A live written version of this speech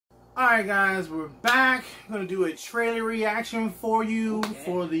Alright guys, we're back. I'm going to do a trailer reaction for you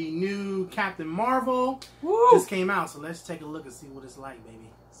for the new Captain Marvel. Woo! Just came out, so let's take a look and see what it's like, baby.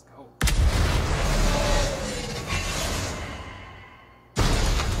 Let's go.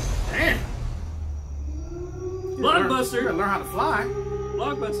 Damn! Blockbuster! You gotta learn how to fly.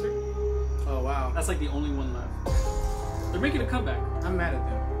 Blockbuster. Oh wow. That's like the only one left. They're making a comeback. I'm mad at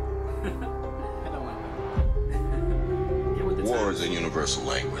them. I don't like them. Get with the War times. is a universal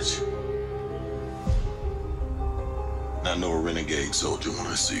language. I know a renegade soldier when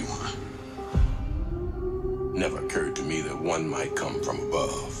I see one. Never occurred to me that one might come from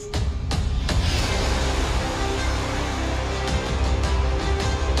above.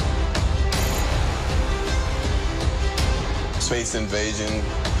 Space invasion,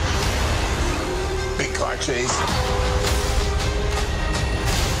 big car chase.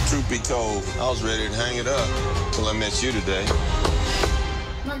 Truth be told, I was ready to hang it up till I met you today.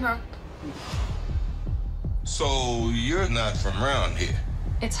 No. So you're not from around here?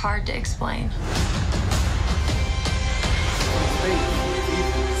 It's hard to explain.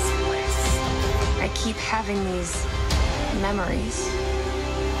 I keep having these memories.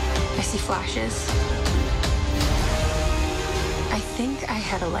 I see flashes. I think I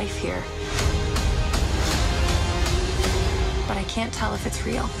had a life here. But I can't tell if it's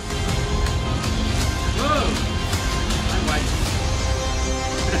real. Whoa! I'm white.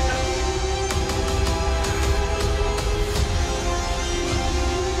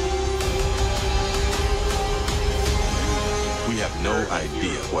 We have no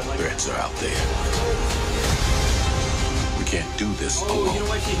idea what threats are out there. We can't do this Oh, you know alone.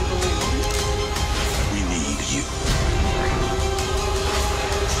 why she hit the whole We need you.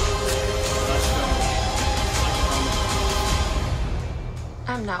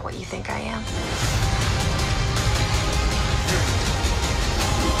 I'm not what you think I am.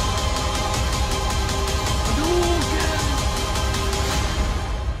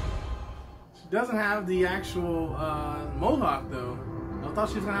 She doesn't have the actual mohawk though. I thought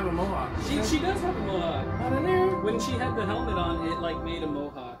she was gonna have a mohawk. She does have a mohawk. Not in there. When she had the helmet on, it like made a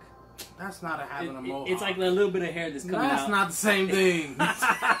mohawk. That's not having a mohawk. It's like a little bit of hair that's coming That's out. not the same thing.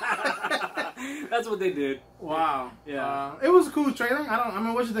 That's what they did. Wow. Yeah. It was a cool trailer. I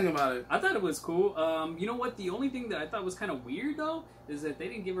mean, what you think about it? I thought it was cool. You know what? The only thing that I thought was kind of weird though is that they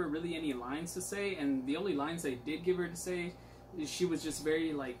didn't give her really any lines to say, and the only lines they did give her to say is she was just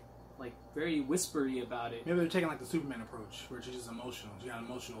very like very whispery about it. Maybe they're taking like the Superman approach, where she's just emotional. She got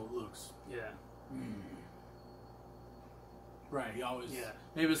emotional looks. Yeah. Right. He always. Yeah.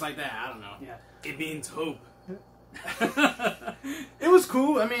 Maybe it's like that. I don't know. Yeah. It means hope. It was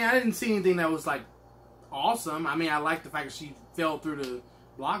cool. I mean, I didn't see anything that was like awesome. I mean, I like the fact that she fell through the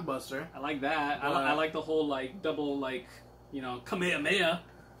blockbuster. I like that. I like the whole like double like Kamehameha.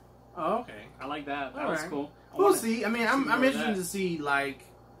 Oh, okay. I like that. That All was right. cool. We'll see. I mean, I'm more of interested that. to see like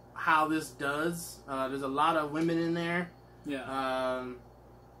how this does. There's a lot of women in there. Yeah.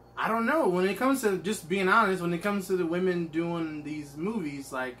 I don't know. When it comes to just being honest, when it comes to the women doing these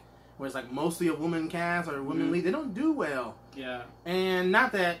movies, like where it's like mostly a woman cast or women lead, they don't do well. Yeah. And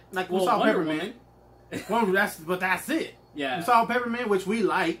not that like we Well, saw Wonder Peppermint. That's it. Yeah. We saw Peppermint, which we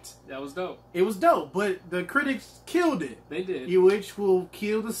liked. That was dope. It was dope, but the critics killed it. They did. Which will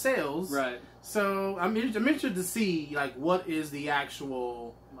kill the sales. Right. So I'm interested to see like what is the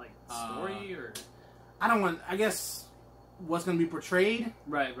actual Like story or I guess what's going to be portrayed.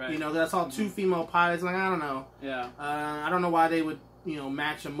 right. You know, that's all two female pilots. Like I don't know. Yeah. I don't know why they would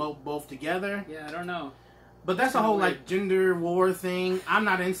match them both together. Yeah. I don't know. But that's a whole like gender war thing. I'm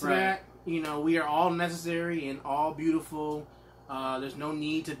not into Right. that. We are all necessary and all beautiful. There's no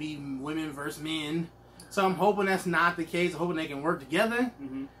need to be women versus men. So I'm hoping that's not the case. I'm hoping they can work together.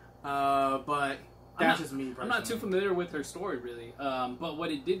 But that's just me personally. I'm not too familiar with her story really. But what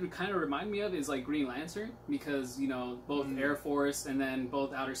it did kind of remind me of is like Green Lantern, because both Air Force and then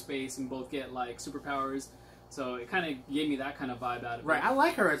both outer space and both get like superpowers. So it kind of gave me that kind of vibe out of it. Right, I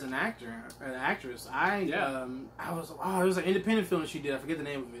like her as an actress. It was an independent film she did. I forget the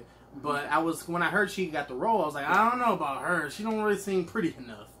name of it, but when I heard she got the role, I was like, I don't know about her. She don't really seem pretty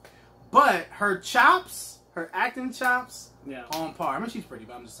enough. But her chops, her acting chops, on par. I mean, she's pretty,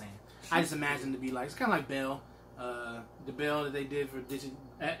 but I'm just saying. I just imagine to be like, it's kind of like Belle, the Belle that they did for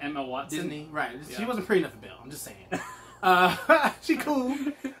Emma Watson. Disney. Right, Yeah. she wasn't pretty enough for Belle. I'm just saying. She cool.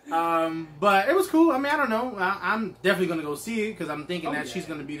 But it was cool. I mean, I don't know. I'm definitely going to go see it because I'm thinking that she's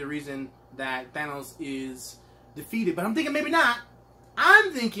going to be the reason that Thanos is defeated. But I'm thinking maybe not.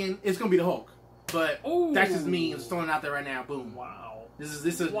 I'm thinking it's going to be the Hulk. But that's just me. I'm just throwing it out there right now. Boom. Wow. This is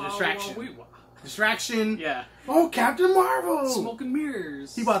a distraction. distraction. Yeah. Oh, Captain Marvel! Smoke and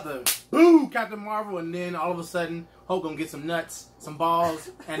mirrors. He about to boo Captain Marvel, and then all of a sudden, Hulk gonna get some nuts, some balls,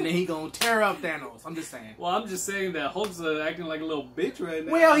 and then he gonna tear up Thanos. I'm just saying. Well, I'm just saying that Hulk's acting like a little bitch right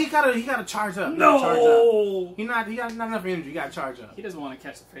now. Well, he gotta charge up. No! He got not enough energy. He gotta charge up. He doesn't want to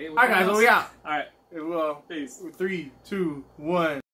catch the fade. All right, guys, so we out. All right. Well, Peace. 3, 2, 1.